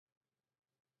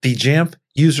the Jamf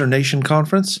User Nation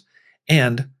Conference,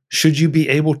 and should you be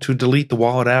able to delete the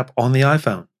Wallet app on the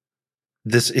iPhone?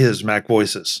 This is Mac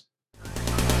Voices.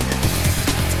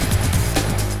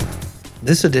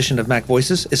 This edition of Mac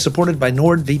Voices is supported by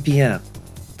NordVPN.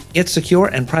 Get secure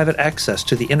and private access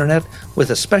to the internet with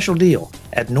a special deal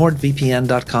at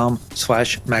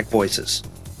nordvpn.com/MacVoices.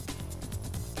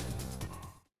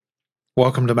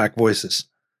 Welcome to Mac Voices.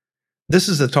 This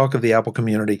is the talk of the Apple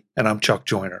community, and I'm Chuck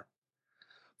Joyner.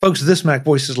 Folks, this Mac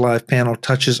Voices Live panel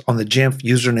touches on the Jamf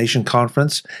User Nation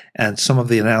Conference and some of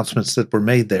the announcements that were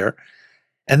made there.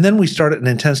 And then we started an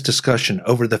intense discussion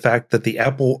over the fact that the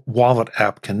Apple Wallet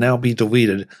app can now be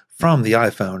deleted from the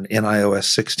iPhone in iOS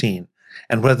 16,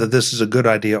 and whether this is a good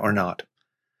idea or not.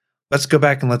 Let's go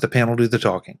back and let the panel do the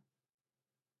talking.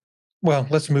 Well,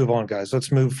 let's move on, guys.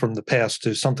 Let's move from the past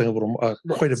to something a little,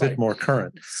 quite a bit more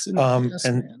current.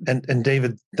 And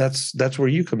David, that's where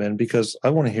you come in, because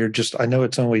I want to hear. I know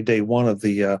it's only day one of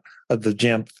the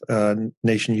Jamf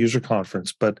Nation User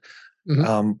Conference, but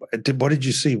what did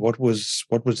you see? What was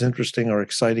interesting or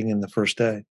exciting in the first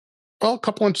day? Well, a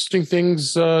couple interesting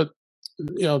things.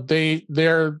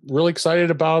 They're really excited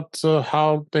about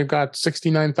how they've got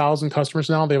 69,000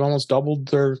 customers now. They've almost doubled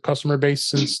their customer base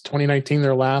since 2019,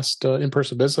 their last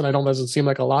in-person visit. I know it doesn't seem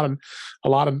like a lot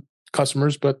of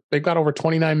customers, but they've got over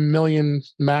 29 million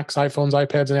Macs, iPhones,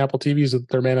 iPads, and Apple TVs that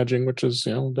they're managing, which is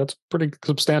that's a pretty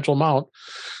substantial amount.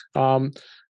 A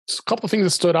couple of things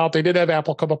that stood out. They did have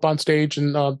Apple come up on stage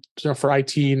and for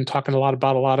IT and talking a lot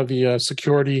about a lot of the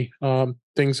security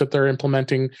things that they're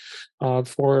implementing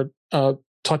for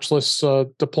touchless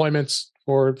deployments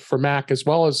for Mac, as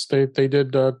well as they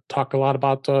did talk a lot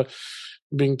about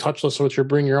being touchless, so you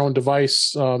bring your own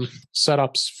device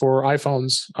setups for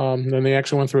iPhones. And they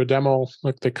actually went through a demo,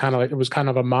 it was kind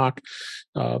of a mock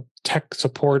tech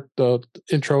support, the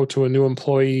intro to a new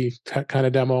employee kind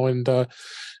of demo, and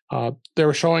they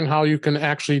were showing how you can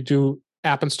actually do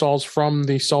app installs from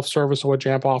the self-service of what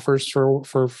Jamf offers for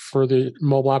the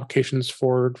mobile applications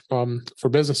for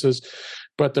businesses.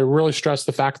 But they really stress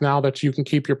the fact now that you can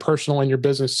keep your personal and your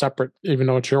business separate, even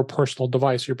though it's your personal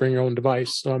device. You bring your own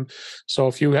device. So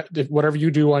if whatever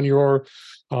you do on your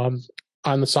on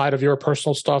the side of your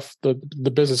personal stuff, the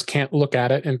business can't look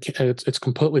at it, and it's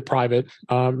completely private,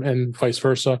 and vice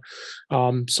versa.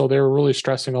 So they were really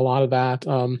stressing a lot of that.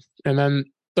 And then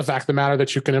the fact of the matter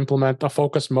that you can implement a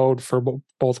focus mode for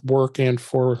both work and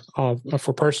for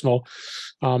personal.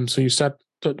 So you set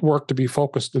the work to be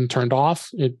focused and turned off.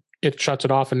 It shuts it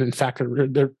off, and in fact,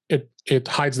 it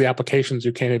hides the applications.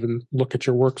 You can't even look at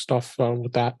your work stuff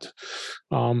with that.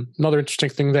 Another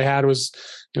interesting thing they had was,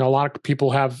 a lot of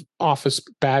people have office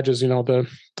badges. The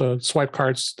swipe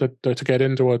cards to get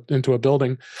into a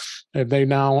building. They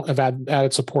now have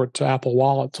added support to Apple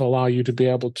Wallet to allow you to be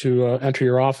able to enter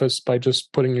your office by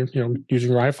just putting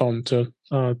using your iPhone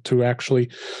to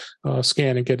actually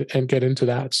scan and get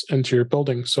into your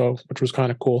building. So, which was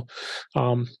kind of cool.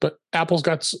 But Apple's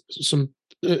got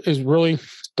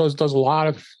does a lot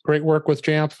of great work with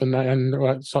Jamf,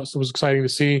 and so it was exciting to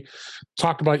see.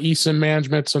 Talked about eSIM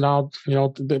management. So now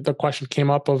the question came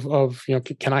up of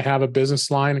can I have a business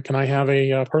line? Can I have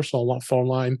a personal phone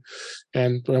line?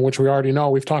 And which we already know,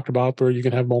 we've talked about, where you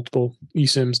can have multiple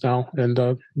eSIMs now, and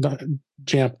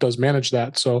Jamf does manage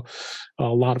that. So a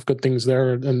lot of good things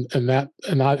there, and that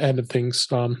end of things.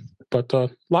 But a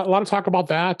lot of talk about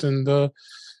that, and a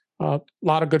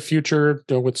lot of good future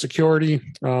with security.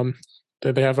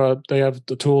 They have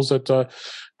the tools that are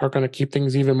going to keep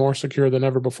things even more secure than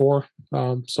ever before.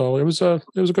 So it was a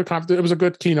good conference. It was a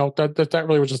good keynote. That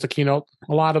really was just a keynote.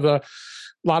 A lot of the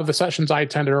sessions I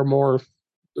attended are more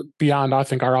beyond, I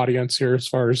think, our audience here, as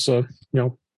far as the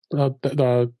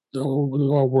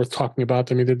worth talking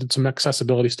about. I mean, they did some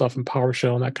accessibility stuff and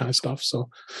PowerShell and that kind of stuff.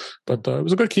 So, but it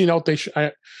was a good keynote.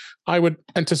 I would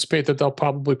anticipate that they'll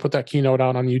probably put that keynote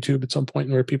out on YouTube at some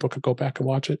point where people could go back and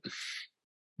watch it.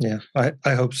 Yeah,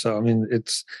 I hope so. I mean,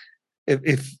 it's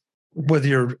if whether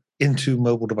you're into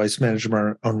mobile device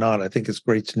management or not, I think it's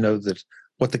great to know that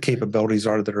what the capabilities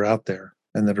are that are out there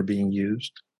and that are being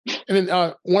used. And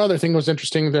then one other thing was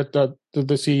interesting that the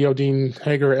CEO Dean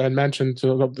Hager had mentioned.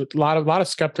 A lot of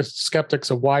skeptics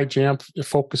of why Jamf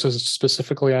focuses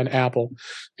specifically on Apple,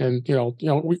 and I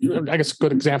guess a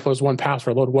good example is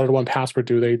 1Password. What did 1Password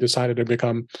do? They decided to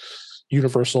become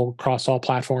universal across all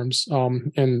platforms,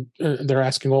 and they're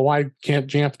asking, well, why can't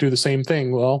Jamf do the same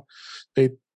thing? Well, they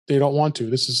don't want to.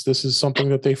 This is something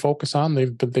that they focus on.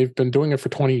 They've been doing it for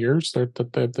 20 years.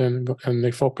 And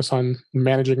they focus on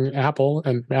managing Apple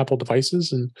and Apple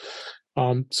devices, and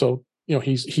so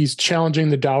he's challenging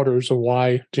the doubters of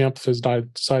why Jamf has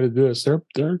decided to do this.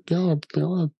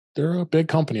 They're a big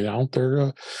company now.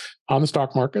 They're on the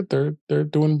stock market. They're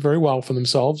doing very well for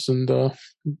themselves, and a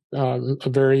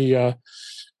very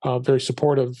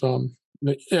supportive.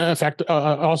 In fact,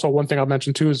 also one thing I'll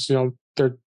mention too is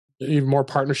they're even more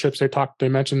partnerships. They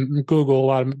mentioned Google, a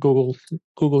lot of Google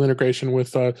integration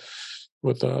with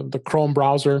the Chrome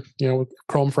browser, with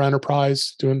Chrome for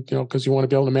Enterprise, doing because you want to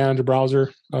be able to manage a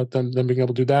browser, then being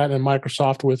able to do that, and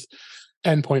Microsoft with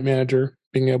Endpoint Manager,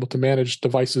 being able to manage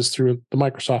devices through the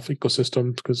Microsoft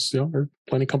ecosystem, because there are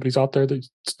plenty of companies out there that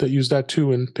use that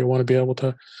too, and they want to be able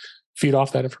to feed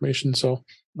off that information. So,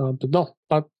 but no,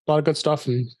 a lot of good stuff,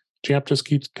 and Jamf just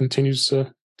continues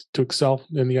to excel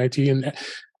in the IT, and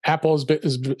Apple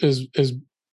is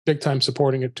big time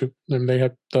supporting it too. And they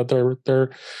have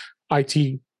their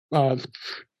IT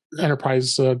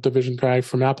enterprise division guy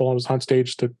from Apple was on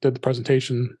stage did the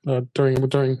presentation during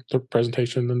the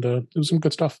presentation, and it was some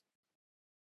good stuff.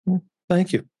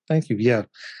 Thank you. Yeah,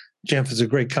 Jamf is a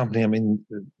great company. I mean,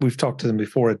 we've talked to them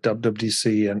before at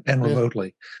WWDC and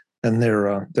remotely, and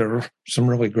they're some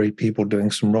really great people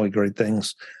doing some really great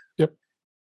things. Yep.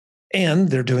 And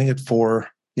they're doing it for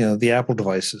the Apple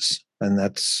devices, and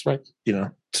that's right.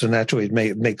 So naturally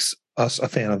it makes us a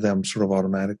fan of them sort of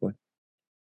automatically.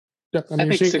 Yeah, I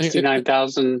think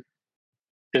 69,000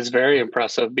 is very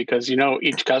impressive, because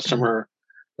each customer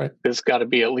has got to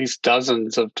be at least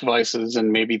dozens of devices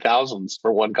and maybe thousands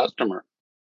for one customer.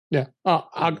 Yeah.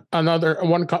 Another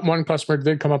one customer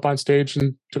did come up on stage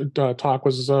and talk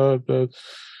was the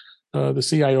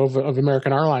CIO of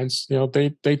American Airlines.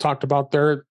 They talked about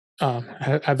their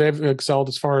have they've excelled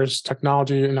as far as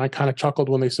technology, and I kind of chuckled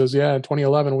when they says, in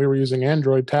 2011 we were using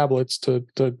Android tablets to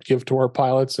give to our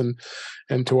pilots and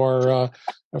to our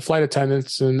flight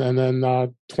attendants, and then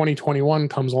 2021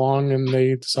 comes along and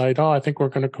they decide, I think we're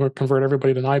going to convert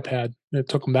everybody to an iPad. It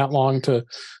took them that long to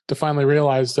finally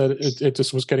realize that it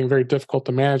just was getting very difficult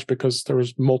to manage, because there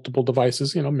was multiple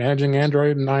devices. Managing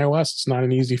Android and iOS, it's not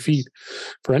an easy feat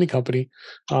for any company.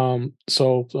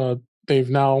 So they've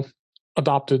now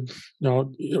adopted, for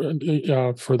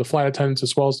the flight attendants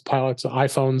as well as the pilots,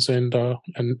 iPhones and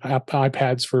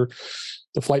iPads for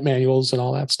the flight manuals and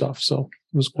all that stuff. So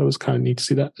it was kind of neat to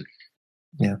see that.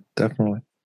 Yeah, definitely.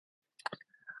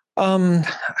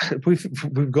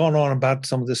 We've gone on about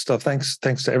some of this stuff. Thanks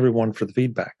to everyone for the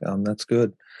feedback. That's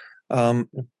good.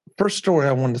 First story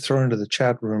I wanted to throw into the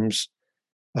chat rooms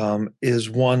is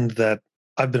one that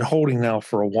I've been holding now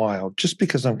for a while, just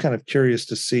because I'm kind of curious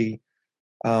to see.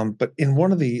 But in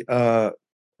one of the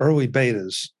early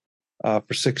betas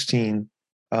for 16,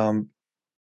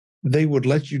 they would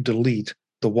let you delete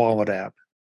the wallet app.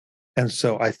 And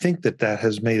so I think that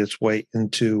has made its way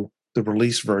into the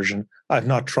release version. I've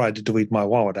not tried to delete my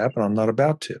wallet app, and I'm not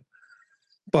about to.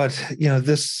 But,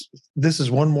 this is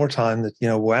one more time that,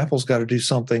 Apple's got to do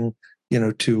something,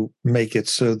 to make it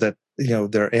so that,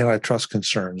 there are antitrust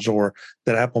concerns, or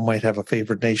that Apple might have a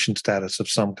favored nation status of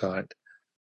some kind.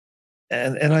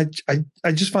 And I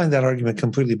just find that argument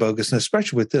completely bogus, and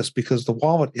especially with this, because the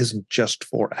wallet isn't just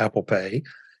for Apple Pay.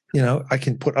 I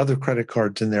can put other credit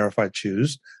cards in there if I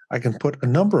choose. I can put a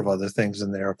number of other things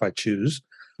in there if I choose.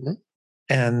 Mm-hmm.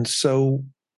 And so,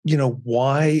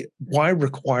 why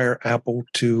require Apple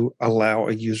to allow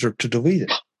a user to delete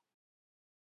it?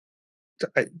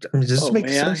 I mean, does this make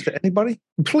sense to anybody?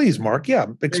 Please, Mark. Yeah,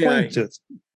 explain it to us.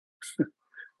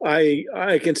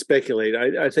 I can speculate.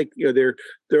 I think they're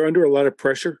under a lot of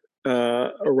pressure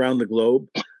around the globe.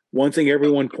 One thing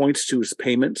everyone points to is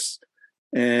payments,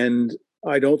 and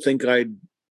I don't think I'd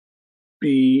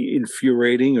be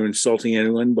infuriating or insulting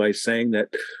anyone by saying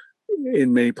that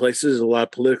in many places, a lot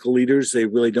of political leaders, they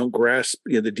really don't grasp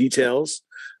the details.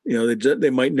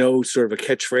 They might know sort of a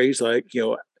catchphrase like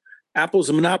Apple's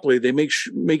a monopoly. They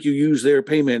make you use their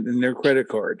payment and their credit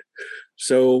card.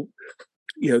 So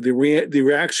the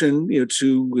reaction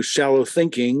to shallow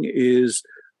thinking is,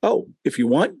 if you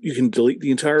want, you can delete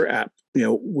the entire app.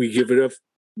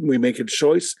 We make a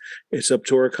choice. It's up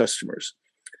to our customers.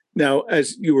 Now,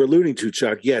 as you were alluding to,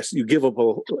 Chuck, yes, you give up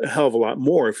a hell of a lot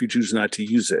more if you choose not to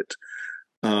use it.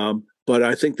 But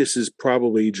I think this is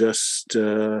probably just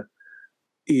something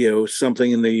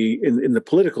in the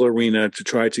political arena to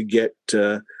try to get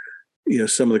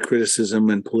some of the criticism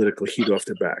and political heat off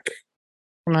their back.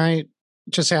 Can I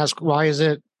just ask, why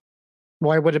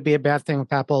would it be a bad thing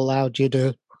if Apple allowed you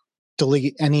to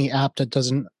delete any app that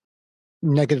doesn't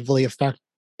negatively affect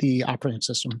the operating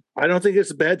system? I don't think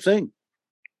it's a bad thing.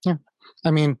 Yeah.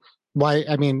 I mean, why?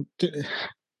 I mean,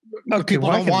 if people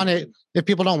don't want it,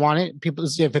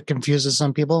 if it confuses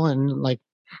some people, and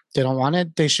they don't want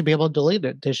it, they should be able to delete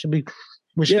it. We should be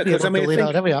able to delete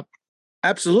out every app.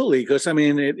 Absolutely, because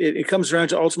it comes around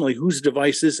to ultimately whose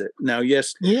device is it? Now,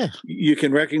 yes, you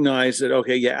can recognize that.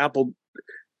 Okay, yeah, Apple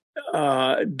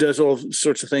does all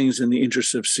sorts of things in the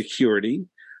interest of security.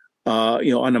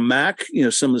 On a Mac,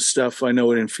 some of the stuff I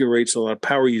know it infuriates a lot of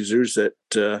power users that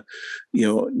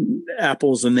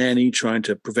Apple's a nanny trying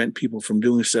to prevent people from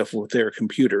doing stuff with their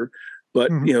computer. But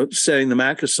setting the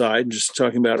Mac aside and just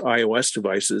talking about iOS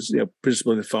devices,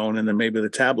 principally the phone and then maybe the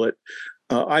tablet,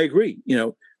 I agree.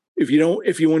 If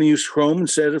you want to use Chrome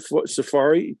instead of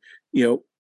Safari,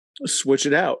 switch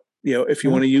it out. If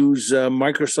you want to use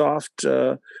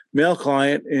Microsoft Mail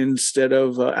client instead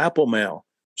of Apple Mail,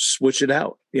 switch it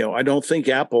out. I don't think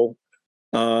Apple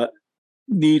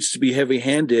needs to be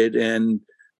heavy-handed and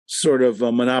sort of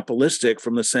monopolistic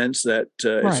from the sense that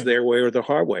it's their way or the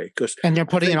hard way. And they're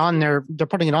putting it on there. They're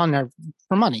putting it on there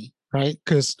for money, right?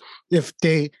 Because if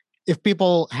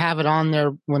people have it on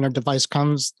there when their device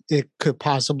comes, it could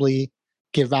possibly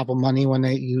give Apple money when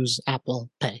they use Apple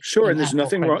Pay. Sure, and there's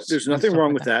nothing wrong. There's nothing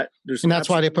wrong with that. And that's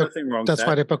why they put. That's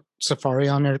why they put Safari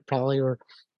on there, probably, or.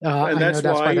 And that's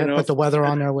why they put the weather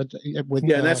on there with. And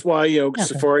that's why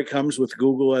Safari comes with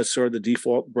Google as sort of the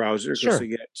default browser. Sure.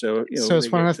 So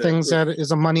it's one of the things that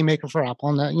is a moneymaker for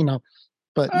Apple, and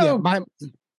But I want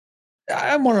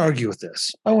to argue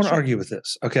with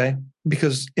this. Okay,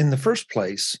 because in the first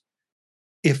place,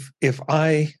 if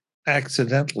I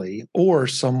accidentally or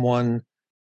someone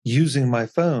using my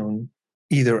phone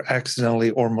either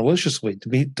accidentally or maliciously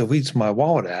deletes my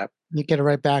wallet app, you get it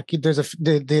right back. There's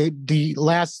the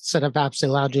last set of apps they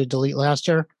allowed you to delete last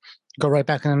year. Go right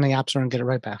back in the App Store and get it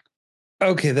right back.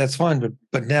 Okay, that's fine,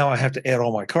 but now I have to add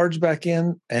all my cards back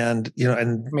in, and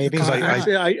maybe I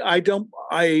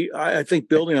think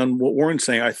building on what Warren's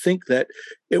saying, I think that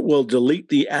it will delete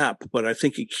the app, but I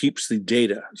think it keeps the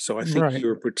data. So I think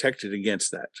you're protected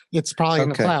against that. It's probably in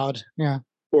the cloud,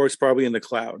 or it's probably in the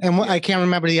cloud. And I can't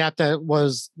remember the app it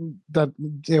lets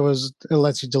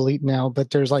you delete now, but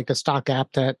there's like a stock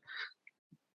app that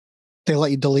they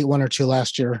let you delete one or two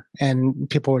last year, and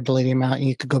people were deleting them out, and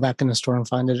you could go back in the store and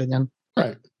find it again.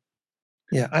 Right.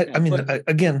 Yeah.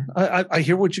 I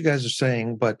hear what you guys are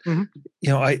saying, but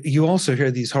you also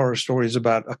hear these horror stories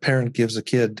about a parent gives a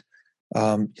kid,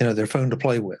 their phone to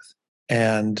play with.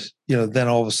 And, then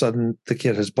all of a sudden the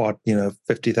kid has bought,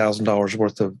 $50,000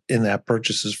 worth of in-app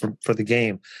purchases for the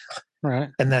game. Right.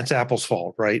 And that's Apple's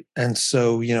fault. Right. And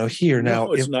so, here now.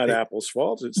 No, it's not Apple's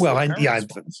fault. It's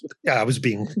I was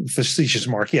being facetious,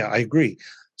 Mark. Yeah, I agree.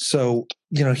 So,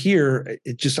 here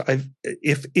it just,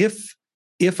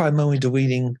 if I'm only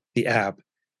deleting the app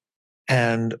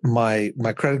and my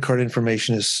credit card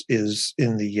information is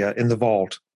in the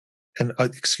vault, and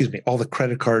all the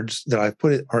credit cards that I've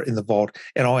put are in the vault,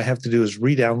 and all I have to do is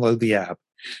re-download the app,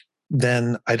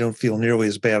 then I don't feel nearly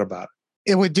as bad about it.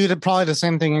 It would do probably the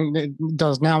same thing it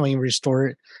does now when you restore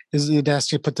it. Is it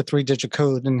asks you to put the 3-digit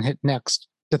code and hit next.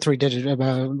 The 3-digit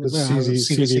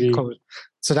CVC code.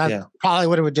 So that's probably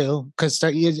what it would do, because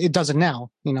it does it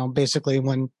now. Basically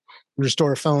when you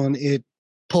restore a phone, it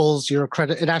pulls your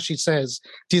credit. It actually says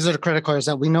these are the credit cards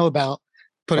that we know about.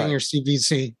 Put in your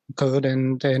CVC code,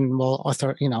 and we'll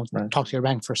talk to your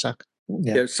bank for a sec.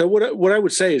 Yeah. So what I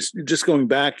would say is just going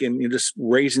back and just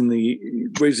raising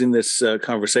this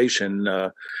conversation,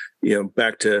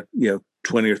 back to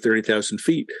 20 or 30,000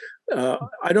 feet.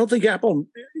 I don't think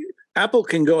Apple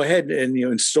can go ahead and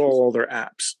install all their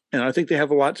apps, and I think they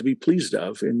have a lot to be pleased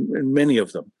of in many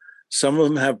of them. Some of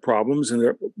them have problems, and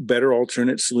there are better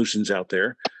alternate solutions out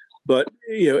there. But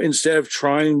instead of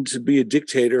trying to be a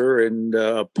dictator and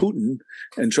Putin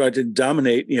and try to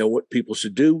dominate, what people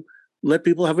should do, let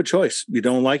people have a choice. You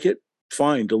don't like it,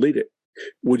 fine, delete it.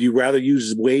 Would you rather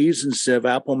use Waze instead of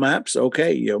Apple Maps?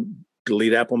 Okay,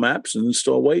 delete Apple Maps and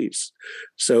install Waze.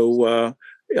 So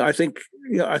I think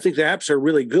the apps are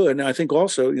really good, and I think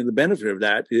also the benefit of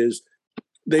that is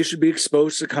they should be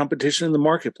exposed to competition in the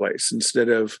marketplace instead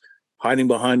of hiding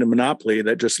behind a monopoly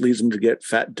that just leads them to get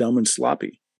fat, dumb, and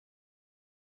sloppy.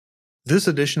 This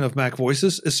edition of Mac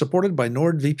Voices is supported by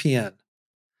NordVPN.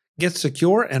 Get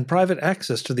secure and private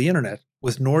access to the internet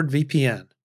with NordVPN.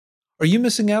 Are you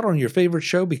missing out on your favorite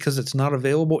show because it's not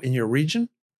available in your region?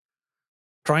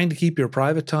 Trying to keep your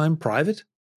private time private?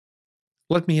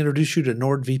 Let me introduce you to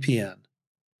NordVPN.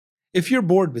 If you're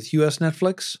bored with US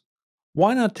Netflix,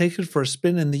 why not take it for a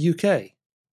spin in the UK?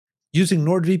 Using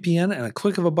NordVPN and a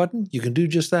click of a button, you can do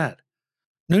just that.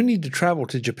 No need to travel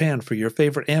to Japan for your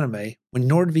favorite anime when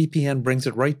NordVPN brings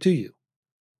it right to you.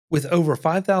 With over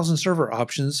 5,000 server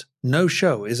options, no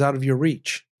show is out of your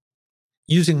reach.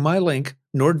 Using my link,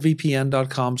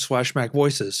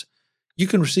 nordvpn.com/MacVoices, you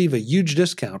can receive a huge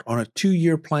discount on a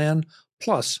 2-year plan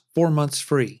plus 4 months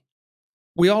free.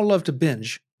 We all love to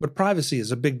binge, but privacy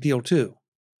is a big deal too.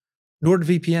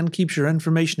 NordVPN keeps your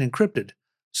information encrypted,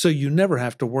 so you never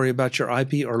have to worry about your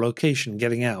IP or location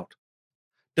getting out.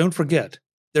 Don't forget,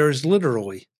 there is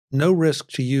literally no risk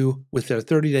to you with their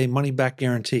 30-day money-back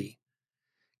guarantee.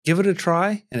 Give it a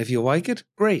try, and if you like it,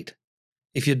 great.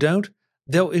 If you don't,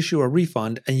 they'll issue a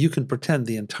refund and you can pretend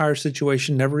the entire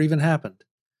situation never even happened.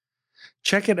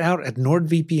 Check it out at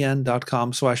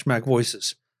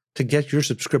nordvpn.com/MacVoices to get your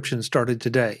subscription started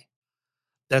today.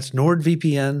 That's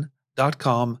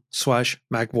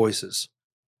nordvpn.com/MacVoices.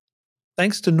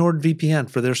 Thanks to NordVPN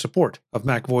for their support of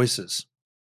Mac Voices.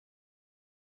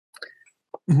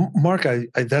 Mark,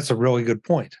 that's a really good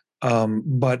point.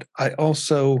 But I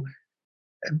also,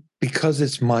 because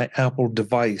it's my Apple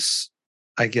device,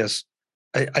 I guess,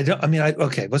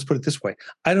 okay, let's put it this way.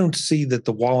 I don't see that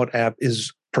the Wallet app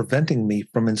is preventing me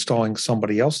from installing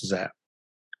somebody else's app.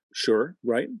 Sure,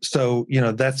 right. So,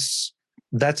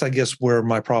 that's I guess where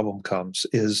my problem comes,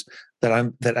 is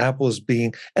that Apple is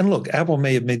being, and look, Apple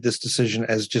may have made this decision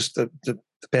as just the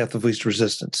path of least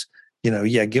resistance.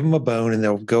 Give them a bone and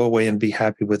they'll go away and be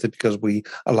happy with it because we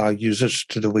allow users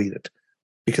to delete it.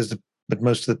 But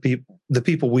most of the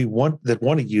people we want that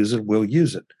want to use it will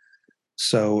use it.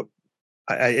 So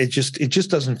it just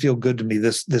doesn't feel good to me,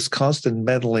 this constant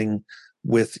meddling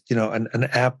with an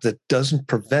app that doesn't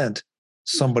prevent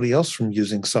somebody else from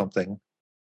using something.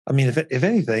 I mean, if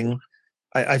anything,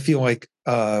 I feel like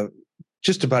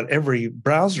just about every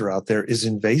browser out there is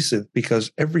invasive,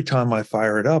 because every time I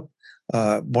fire it up,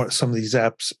 some of these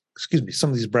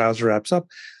browser apps up,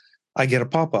 I get a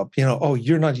pop-up, oh,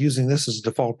 you're not using this as a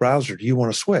default browser. Do you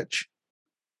want to switch?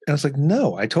 And it's like,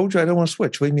 no, I told you I don't want to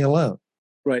switch. Leave me alone.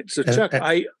 Right. So, Chuck,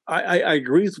 I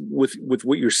agree with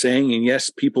what you're saying. And yes,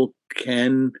 people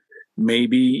can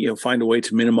maybe find a way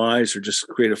to minimize or just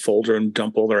create a folder and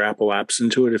dump all their Apple apps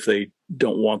into it if they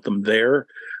don't want them there.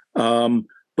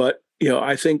 But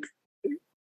I think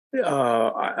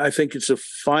it's a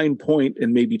fine point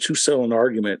and maybe too subtle an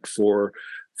argument for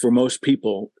most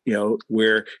people,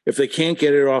 where if they can't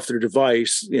get it off their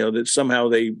device, that somehow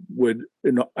they would,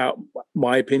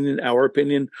 my opinion, our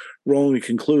opinion, wrongly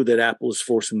conclude that Apple is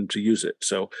forcing them to use it.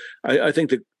 So I think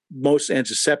the most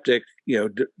antiseptic,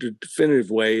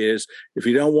 definitive way is, if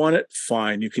you don't want it,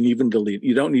 fine. You can even delete.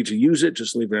 You don't need to use it.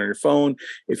 Just leave it on your phone.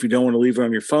 If you don't want to leave it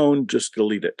on your phone, just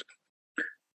delete it.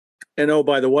 And oh,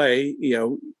 by the way,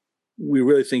 we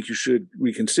really think you should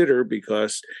reconsider,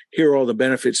 because here are all the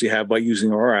benefits you have by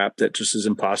using our app that just is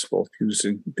impossible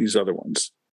using these other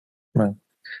ones. Right.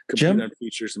 Jim, on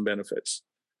features and benefits.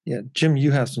 Yeah, Jim, you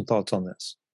have some thoughts on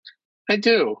this. I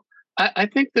do. I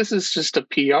think this is just a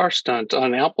PR stunt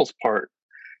on Apple's part.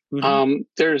 Mm-hmm.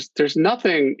 There's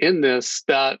nothing in this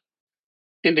that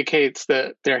indicates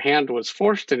that their hand was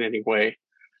forced in any way.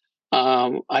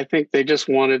 I think they just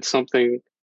wanted something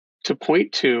to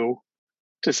point to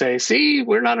say, see,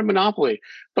 we're not a monopoly.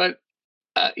 But,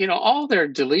 all they're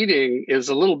deleting is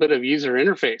a little bit of user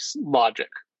interface logic.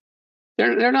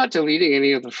 They're not deleting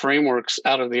any of the frameworks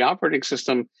out of the operating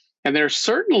system. And they're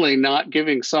certainly not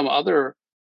giving some other,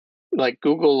 like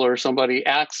Google or somebody,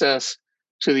 access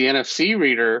to the NFC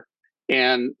reader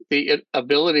and the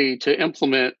ability to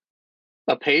implement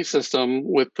a pay system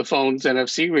with the phone's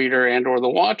NFC reader and or the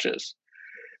watches.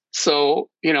 So,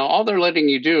 all they're letting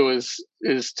you do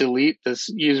is delete this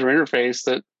user interface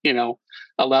that,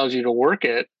 allows you to work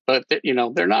it. But,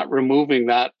 they're not removing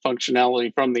that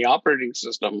functionality from the operating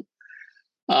system.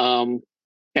 And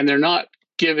they're not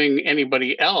giving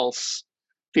anybody else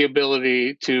the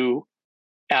ability to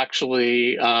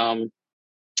actually,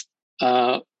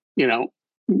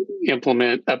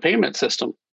 implement a payment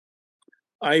system.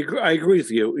 I agree with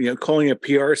you. Calling a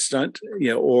PR stunt,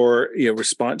 or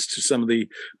response to some of the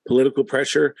political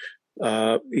pressure.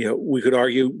 We could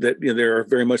argue that they are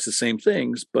very much the same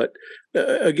things. But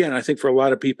again, I think for a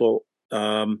lot of people,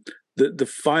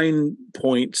 the fine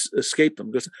points escape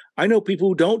them, because I know people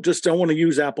who don't want to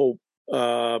use Apple.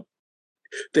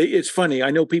 It's funny. I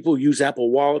know people who use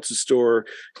Apple Wallet to store,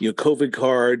 COVID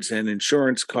cards and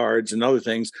insurance cards and other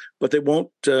things, but they won't,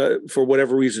 for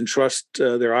whatever reason, trust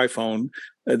their iPhone.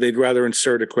 They'd rather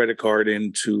insert a credit card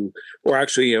into, or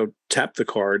actually, tap the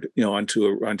card, onto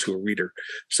a reader.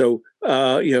 So,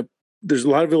 there's a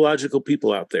lot of illogical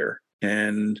people out there,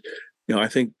 and I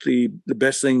think the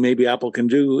best thing maybe Apple can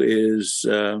do is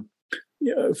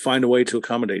find a way to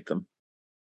accommodate them.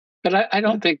 But I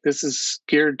don't think this is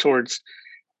geared towards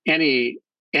any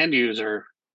end user.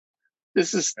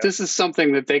 This is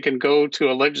something that they can go to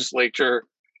a legislature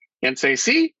and say,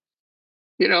 see,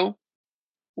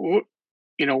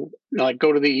 like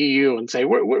go to the EU and say,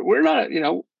 we're not,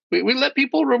 we let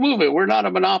people remove it. We're not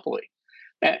a monopoly.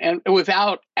 And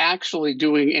without actually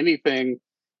doing anything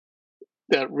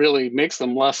that really makes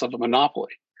them less of a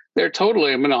monopoly. They're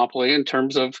totally a monopoly in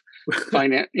terms of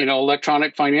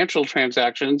electronic financial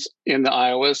transactions in the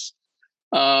iOS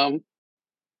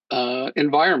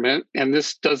environment, and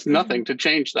this does nothing to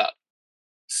change that.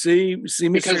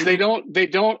 Because they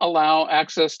don't allow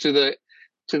access to the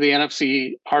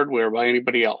NFC hardware by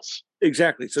anybody else.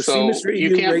 Exactly. So Mr.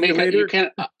 EU regulator,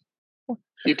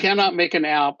 you cannot make an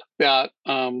app that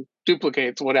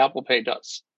duplicates what Apple Pay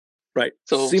does. Right.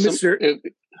 So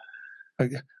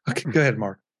Okay, go ahead,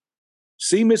 Mark.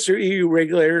 See, Mr. EU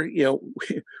regulator,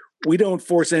 we don't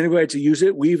force anybody to use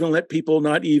it. We even let people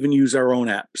not even use our own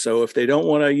app. So if they don't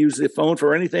want to use the phone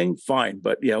for anything, fine.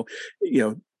 But we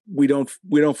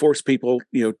don't force people,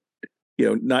 we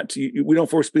don't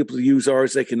force people to use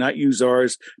ours. They cannot use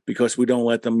ours because we don't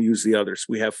let them use the others.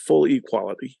 We have full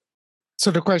equality. So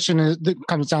the question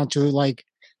comes down to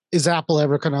is Apple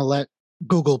ever going to let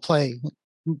Google Pay,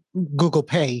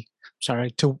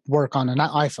 to work on an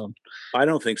iPhone? I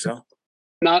don't think so.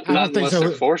 Not unless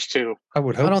they're forced to. I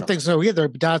would hope. I don't think so either.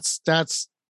 But that's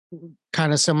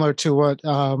kind of similar to what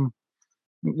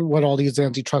all these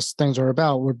antitrust things are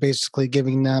about. We're basically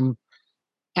giving them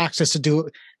access to do.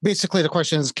 Basically, the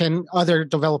question is, can other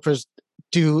developers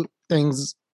do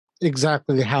things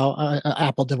exactly how an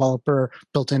Apple developer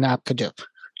built-in app could do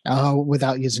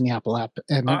without using the Apple app?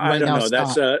 And I don't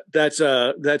know. That's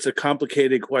a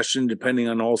complicated question, depending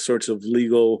on all sorts of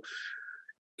legal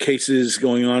cases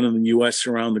going on in the U.S.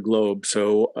 around the globe.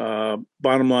 So,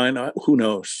 bottom line, who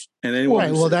knows? And anyone,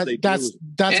 right? Well, that's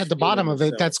at the bottom of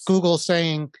it. That's Google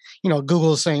saying,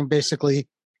 basically,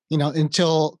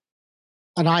 until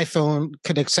an iPhone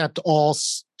could accept all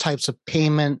types of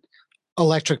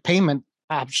electric payment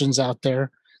options out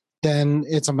there, then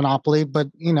it's a monopoly. But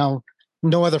no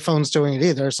other phone's doing it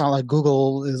either. It's not like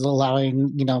Google is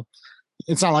allowing.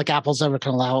 It's not like Apple's ever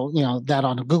going to allow that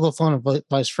on a Google phone or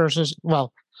vice versa.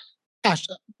 Well,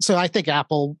 so I think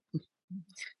Apple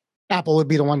would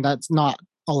be the one that's not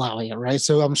allowing it, right?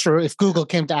 So I'm sure if Google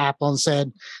came to Apple and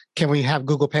said, "Can we have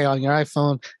Google Pay on your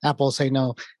iPhone?" Apple will say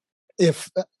no.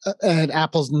 And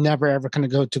Apple's never ever going to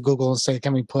go to Google and say,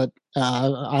 "Can we put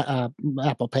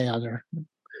Apple Pay on there?"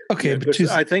 Okay, but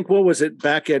I think what was it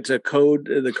back at the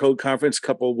Code conference a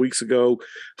couple of weeks ago?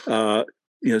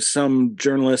 Some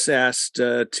journalist asked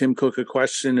Tim Cook a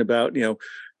question about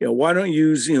why don't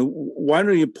you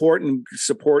import and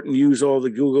support and use all the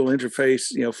Google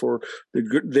interface for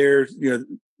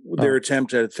their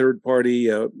attempt at a third party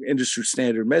industry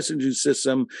standard messaging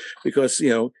system, because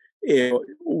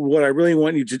what I really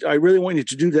want you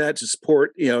to do that to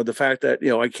support the fact that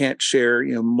I can't share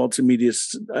multimedia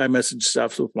iMessage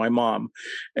stuff with my mom.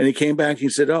 And he came back and he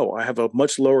said, "Oh, I have a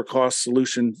much lower cost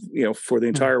solution for the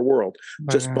entire world.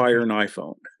 Just buy her an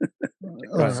iPhone."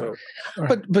 Right. So,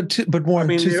 but more. I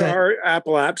mean, there are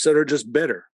Apple apps that are just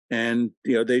better, and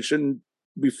they shouldn't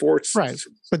be forced. Right.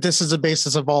 But this is the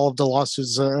basis of all of the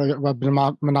lawsuits have been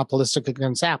monopolistic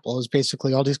against Apple. Is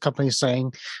basically all these companies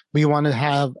saying we want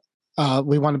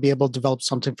to be able to develop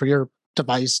something for your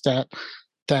device that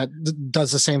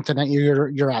does the same thing that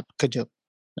your app could do,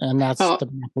 and that's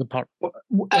the part.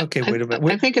 Okay, wait a minute.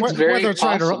 I think it's very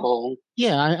possible.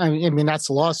 I mean that's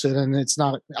a lawsuit, and it's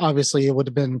not. Obviously, it would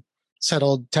have been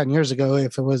settled 10 years ago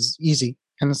if it was easy,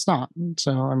 and it's not.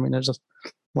 So, I mean, there's just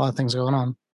a lot of things going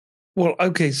on. Well,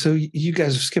 okay, so you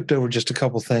guys have skipped over just a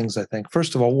couple things, I think.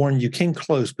 First of all, Warren, you came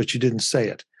close, but you didn't say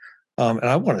it. And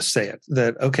I want to say it,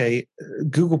 that, okay,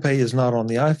 Google Pay is not on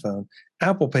the iPhone.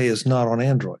 Apple Pay is not on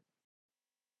Android.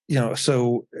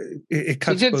 So it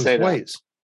cuts both ways.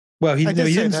 Well, he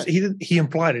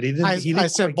implied it. He didn't. I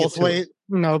said both ways.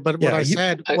 No, but what I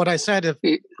said, if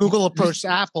Google approached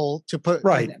Apple to put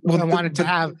right, I wanted to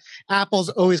have Apple's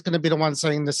always going to be the one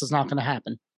saying this is not going to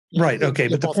happen. Right. Okay.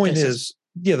 But the point is,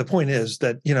 the point is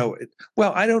that I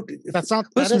don't.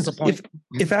 That is the point.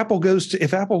 If Apple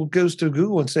goes to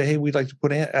Google and say, "Hey, we'd like to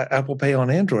put Apple Pay on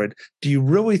Android," do you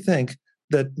really think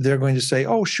that they're going to say,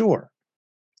 "Oh, sure"?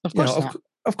 Of course not.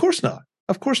 Of course not.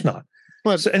 Of course not.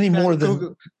 But so any more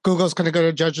than Google's going to go to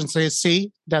a judge and say,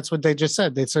 "See, that's what they just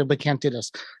said. They said we can't do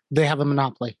this. They have a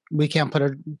monopoly. We can't put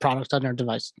a product on their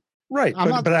device." Right.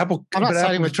 But Apple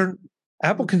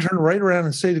can turn right around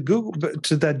and say to Google,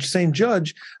 to that same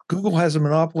judge, Google has a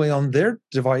monopoly on their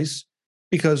device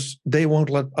because they won't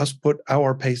let us put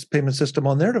our payment system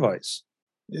on their device.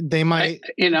 They might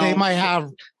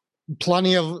have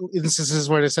plenty of instances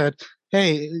where they said,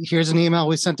 hey, here's an email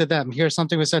we sent to them. Here's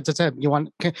something we sent to them.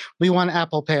 We want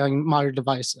Apple Pay on modern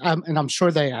device, and I'm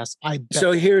sure they asked. I bet.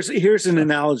 So here's an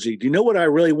analogy. Do you know what I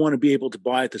really want to be able to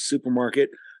buy at the supermarket?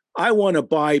 I want to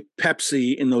buy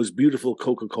Pepsi in those beautiful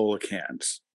Coca-Cola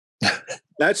cans.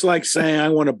 That's like saying I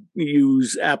want to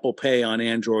use Apple Pay on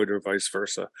Android or vice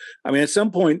versa. I mean, at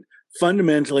some point,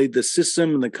 fundamentally, the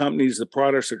system and the companies, the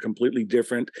products are completely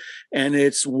different. And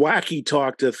it's wacky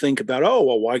talk to think about, oh,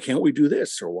 well, why can't we do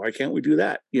this? Or why can't we do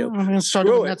that? You know,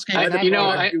 screw it. I do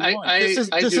not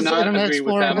agree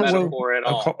with that metaphor at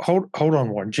all. Hold on,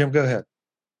 Warren. Jim, go ahead.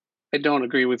 I don't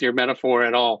agree with your metaphor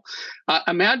at all.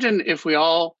 Imagine if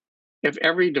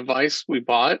every device we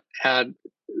bought had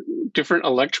different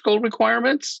electrical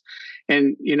requirements,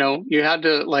 and you had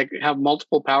to have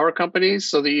multiple power companies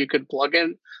so that you could plug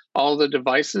in all the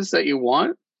devices that you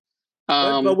want.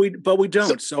 But we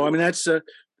don't. So I mean, that's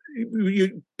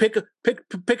you pick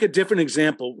a different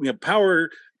example. Power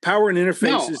and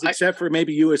interfaces, except for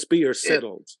maybe USB, are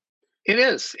settled. It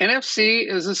is.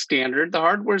 NFC is a standard. The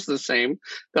hardware is the same.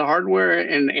 The hardware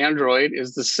in Android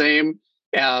is the same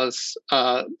as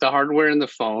the hardware in the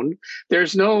phone.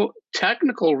 There's no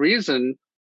technical reason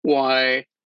why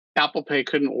Apple Pay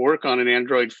couldn't work on an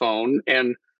Android phone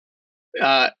and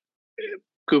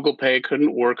Google Pay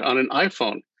couldn't work on an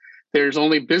iPhone. There's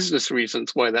only business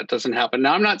reasons why that doesn't happen.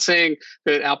 Now, I'm not saying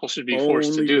that Apple should be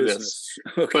forced to do this,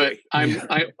 but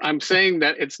I'm saying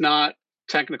that it's not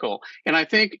technical, and I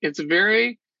think it's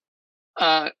very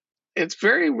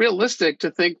realistic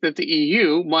to think that the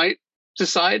EU might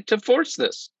decide to force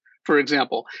this, for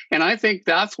example. And I think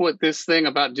that's what this thing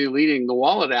about deleting the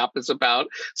wallet app is about.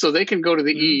 So they can go to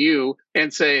the EU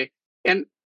and say, and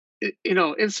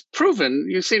it's proven,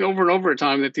 you've seen over and over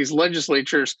time that these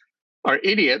legislatures are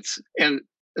idiots, and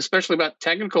especially about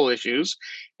technical issues.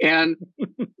 And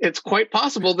it's quite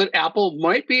possible that Apple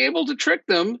might be able to trick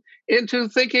them into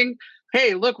thinking,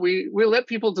 hey, look, we let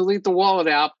people delete the wallet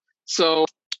app. So,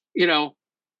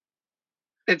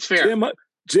 it's fair.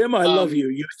 Jim, I love you.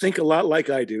 You think a lot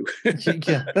like I do.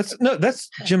 Yeah, that's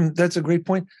Jim. That's a great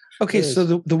point. Okay, so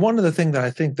the one other thing that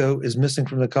I think though is missing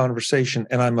from the conversation,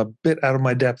 and I'm a bit out of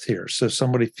my depth here, so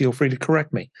somebody feel free to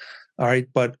correct me. All right,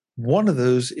 but one of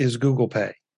those is Google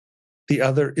Pay. The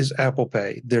other is Apple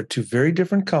Pay. They're two very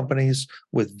different companies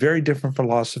with very different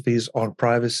philosophies on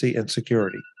privacy and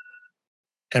security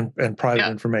and private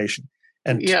information.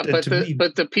 And but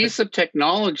the piece of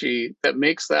technology that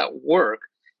makes that work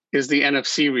is the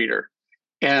NFC reader.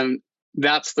 And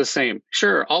that's the same.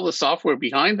 Sure, all the software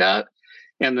behind that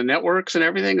and the networks and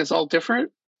everything is all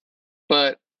different.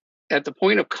 But at the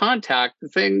point of contact, the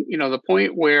thing, the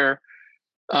point where,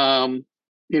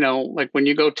 like when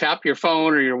you go tap your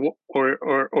phone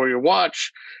or your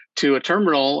watch to a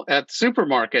terminal at the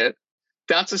supermarket,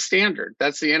 that's a standard.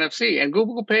 That's the NFC. And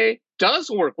Google Pay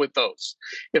does work with those.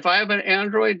 If I have an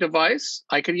Android device,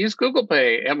 I can use Google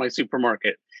Pay at my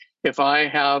supermarket. If I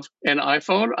have an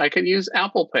iPhone, I can use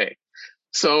Apple Pay.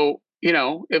 So,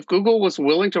 if Google was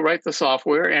willing to write the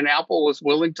software and Apple was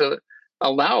willing to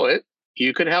allow it,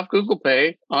 you could have Google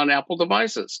Pay on Apple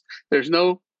devices. There's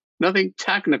nothing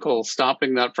technical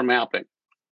stopping that from happening.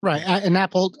 Right. And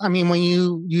Apple, I mean, when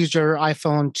you use your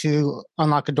iPhone to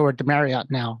unlock a door at the Marriott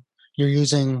now, you're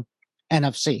using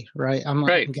NFC, right? I'm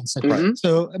right. Against it. Mm-hmm.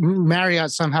 So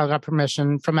Marriott somehow got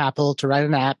permission from Apple to write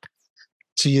an app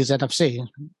to use NFC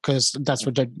because that's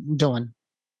what they're doing.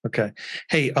 Okay.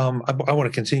 Hey, I want to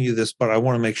continue this, but I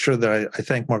want to make sure that I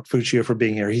thank Mark Fuccio for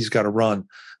being here. He's got to run.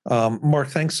 Mark,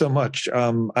 thanks so much.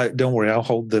 Don't worry, I'll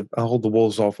hold the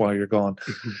wolves off while you're gone.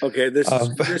 Okay, this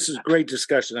is great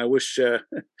discussion. I wish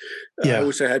I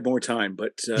wish I had more time,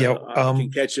 but I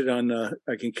can catch it on in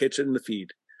the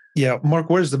feed. Yeah, Mark,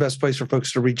 where's the best place for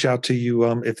folks to reach out to you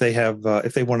if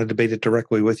they want to debate it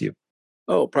directly with you?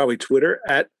 Oh, probably Twitter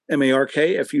at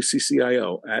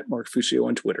MarkFuccio at Mark Fuccio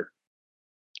on Twitter.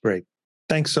 Great.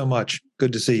 Thanks so much.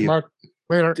 Good to see you. Mark,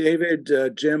 later. David,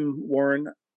 Jim,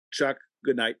 Warren, Chuck,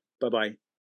 good night. Bye-bye.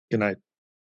 Good night.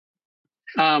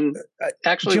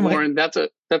 Actually, Jim, Warren, that's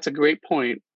a great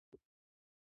point.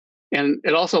 And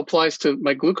it also applies to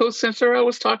my glucose sensor I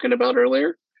was talking about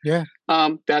earlier. Yeah.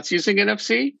 That's using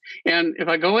NFC. And if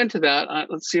I go into that,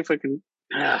 let's see if I can.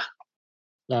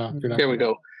 There we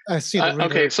go. I see.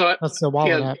 Okay, so that's the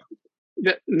wallet app.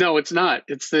 No, it's not.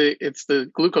 It's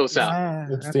the glucose app.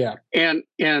 It's the app.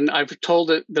 And I've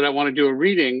told it that I want to do a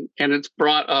reading, and it's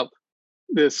brought up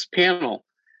this panel.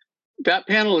 That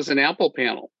panel is an Apple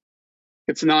panel.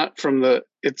 It's not from the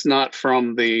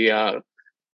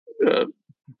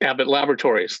Abbott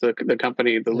Laboratories, the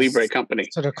company, the Libre company.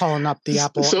 So they're calling up the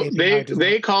Apple. So API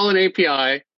they call an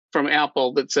API from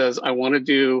Apple that says, I want to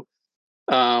do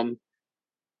I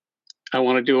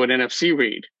want to do an NFC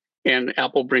read, and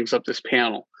Apple brings up this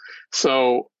panel.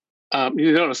 So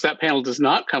you notice that panel does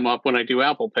not come up when I do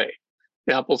Apple Pay.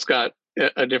 Apple's got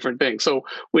a different thing. So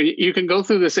when you can go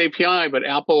through this API, but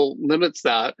Apple limits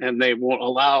that, and they won't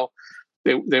allow,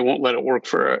 they won't let it work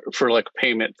for like a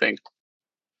payment thing.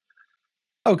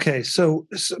 Okay, so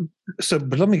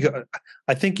but let me go.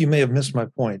 I think you may have missed my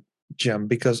point, Jim,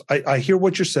 because I hear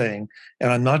what you're saying,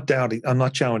 and I'm not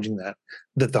challenging that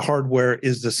the hardware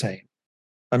is the same.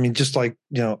 I mean, just like,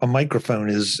 a microphone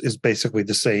is basically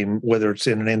the same, whether it's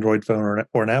in an Android phone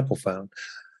or an Apple phone.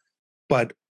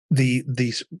 But the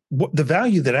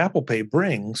value that Apple Pay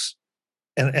brings,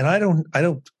 and I do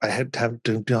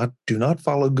not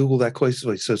follow Google that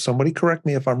closely, so somebody correct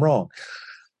me if I'm wrong,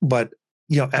 but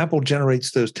Apple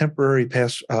generates those temporary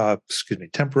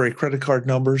temporary credit card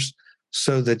numbers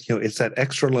so that it's that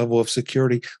extra level of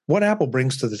security. What Apple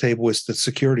brings to the table is the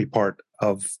security part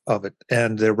of it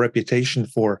and their reputation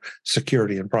for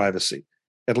security and privacy.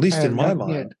 At least in my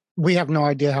mind. We have no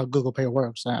idea how Google Pay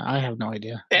works. I have no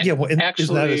idea. Yeah, well, isn't that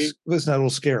a little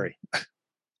scary?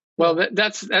 Well,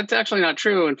 that's actually not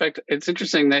true. In fact, it's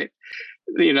interesting that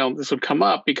this would come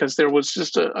up because there was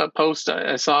just a post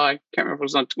I saw. I can't remember if it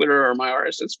was on Twitter or my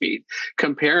RSS feed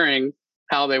comparing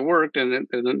how they worked, and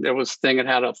there was a thing that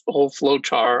had a whole flow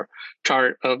chart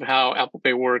of how Apple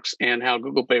Pay works and how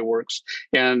Google Pay works,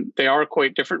 and they are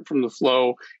quite different from the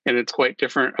flow, and it's quite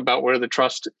different about where the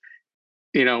trust,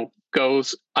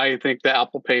 goes. I think the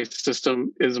Apple Pay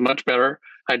system is much better.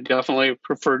 I definitely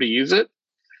prefer to use it,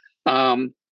 but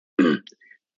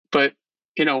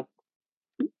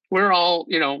we're all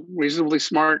reasonably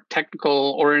smart,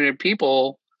 technical oriented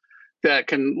people that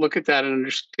can look at that and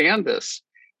understand this.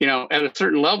 At a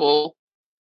certain level,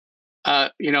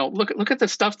 look at the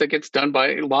stuff that gets done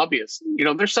by lobbyists.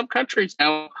 There's some countries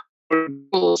now where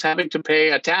Google is having to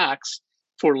pay a tax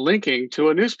for linking to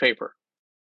a newspaper.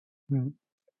 Mm-hmm.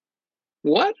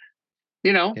 What?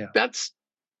 That's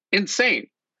insane.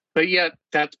 But yet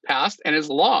that's passed and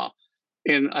is law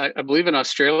I believe in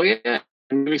Australia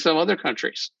and maybe some other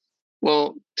countries.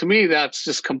 Well, to me, that's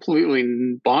just completely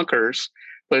bonkers.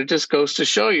 But it just goes to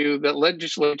show you that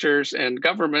legislatures and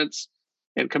governments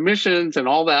and commissions and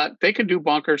all that, they can do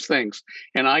bonkers things.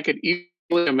 And I could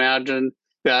easily imagine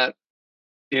that,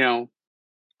 say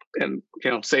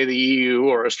the EU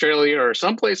or Australia or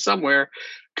someplace somewhere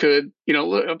could,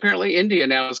 apparently India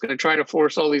now is going to try to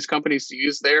force all these companies to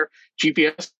use their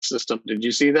GPS system. Did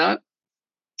you see that?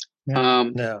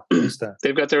 No, what's that?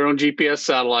 They've got their own GPS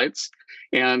satellites,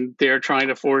 and they're trying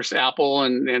to force Apple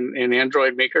and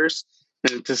Android makers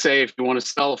to say, if you want to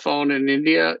sell a phone in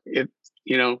India,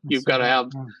 you've got to have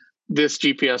this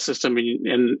GPS system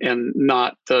and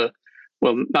not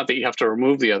not that you have to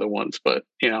remove the other ones, but,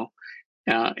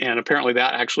 and apparently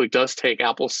that actually does take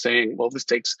Apple saying, well, this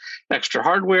takes extra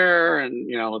hardware and,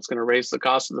 it's going to raise the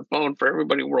cost of the phone for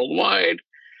everybody worldwide.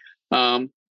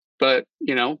 But,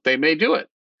 they may do it.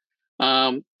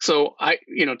 So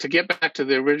to get back to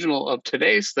the original of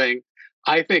today's thing,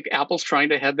 I think Apple's trying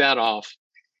to head that off.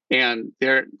 And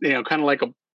they're, kind of like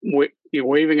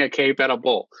waving a cape at a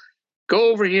bull.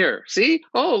 Go over here. See?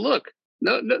 Oh, look.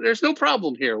 No, there's no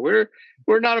problem here. We're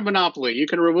not a monopoly. You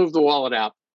can remove the wallet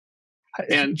app.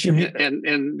 And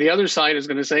and the other side is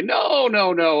going to say, no.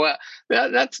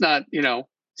 That's not,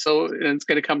 So it's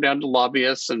going to come down to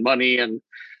lobbyists and money and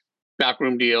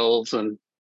backroom deals. And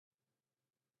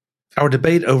our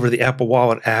debate over the Apple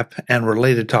Wallet app and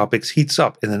related topics heats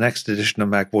up in the next edition of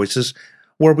Mac Voices,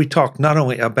 where we talk not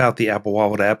only about the Apple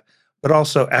Wallet app, but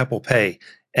also Apple Pay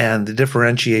and the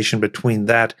differentiation between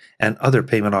that and other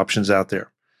payment options out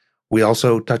there. We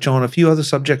also touch on a few other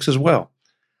subjects as well.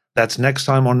 That's next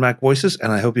time on Mac Voices,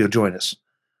 and I hope you'll join us.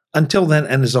 Until then,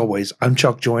 and as always, I'm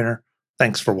Chuck Joyner.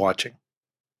 Thanks for watching.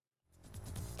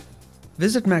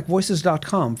 Visit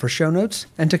MacVoices.com for show notes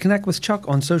and to connect with Chuck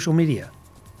on social media.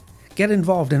 Get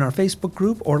involved in our Facebook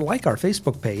group or like our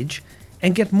Facebook page,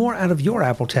 and get more out of your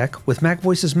Apple tech with Mac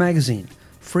Voices Magazine,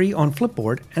 free on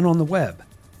Flipboard and on the web.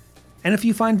 And if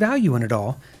you find value in it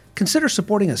all, consider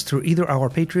supporting us through either our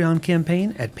Patreon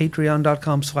campaign at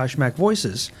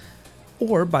patreon.com/MacVoices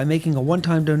or by making a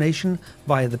one-time donation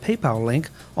via the PayPal link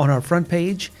on our front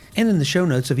page and in the show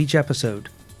notes of each episode.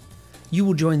 You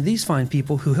will join these fine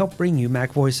people who help bring you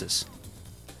Mac Voices.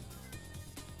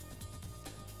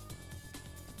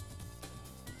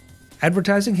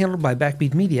 Advertising handled by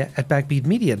Backbeat Media at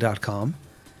backbeatmedia.com.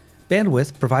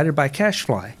 Bandwidth provided by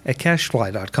CacheFly at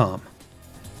cachefly.com.